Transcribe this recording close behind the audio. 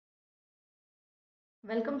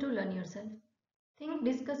Welcome to Learn Yourself. Think,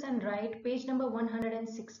 discuss and write page number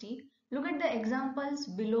 160. Look at the examples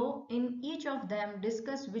below. In each of them,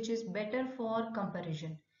 discuss which is better for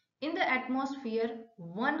comparison. In the atmosphere,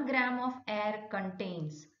 1 gram of air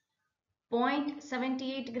contains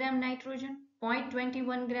 0.78 gram nitrogen,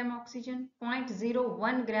 0.21 gram oxygen,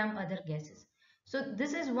 0.01 gram other gases. So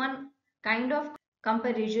this is one kind of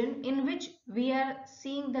comparison in which we are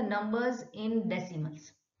seeing the numbers in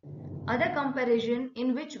decimals. Other comparison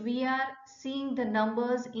in which we are seeing the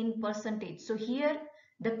numbers in percentage. So here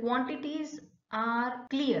the quantities are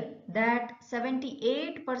clear that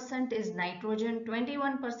 78% is nitrogen,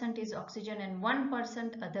 21% is oxygen and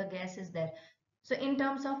 1% other gas is there. So in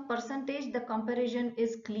terms of percentage, the comparison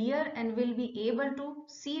is clear and we'll be able to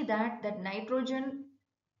see that nitrogen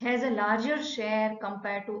has a larger share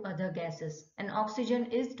compared to other gases, and oxygen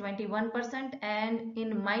is 21% and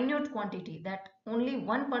in minute quantity, that only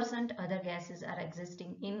 1% other gases are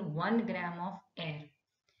existing in 1 gram of air.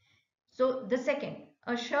 So the second,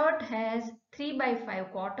 a shirt has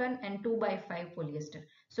 3/5 cotton and 2/5 polyester.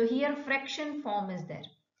 So here fraction form is there.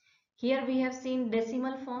 Here we have seen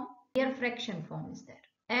decimal form, here fraction form is there.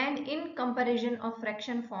 And in comparison of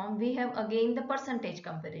fraction form, we have again the percentage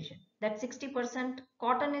comparison, that 60%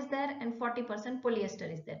 cotton is there and 40% polyester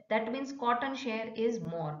is there. That means cotton share is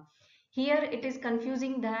more. Here it is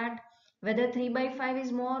confusing that whether 3/5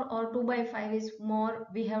 is more or 2/5 is more.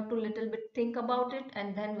 We have to little bit think about it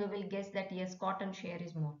and then we will guess that yes, cotton share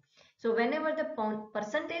is more. So whenever the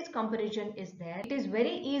percentage comparison is there, it is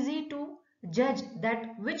very easy to judge that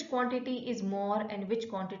which quantity is more and which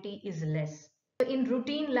quantity is less. In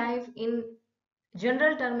routine life, in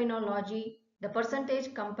general terminology, the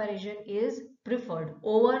percentage comparison is preferred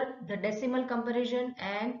over the decimal comparison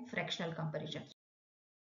and fractional comparison.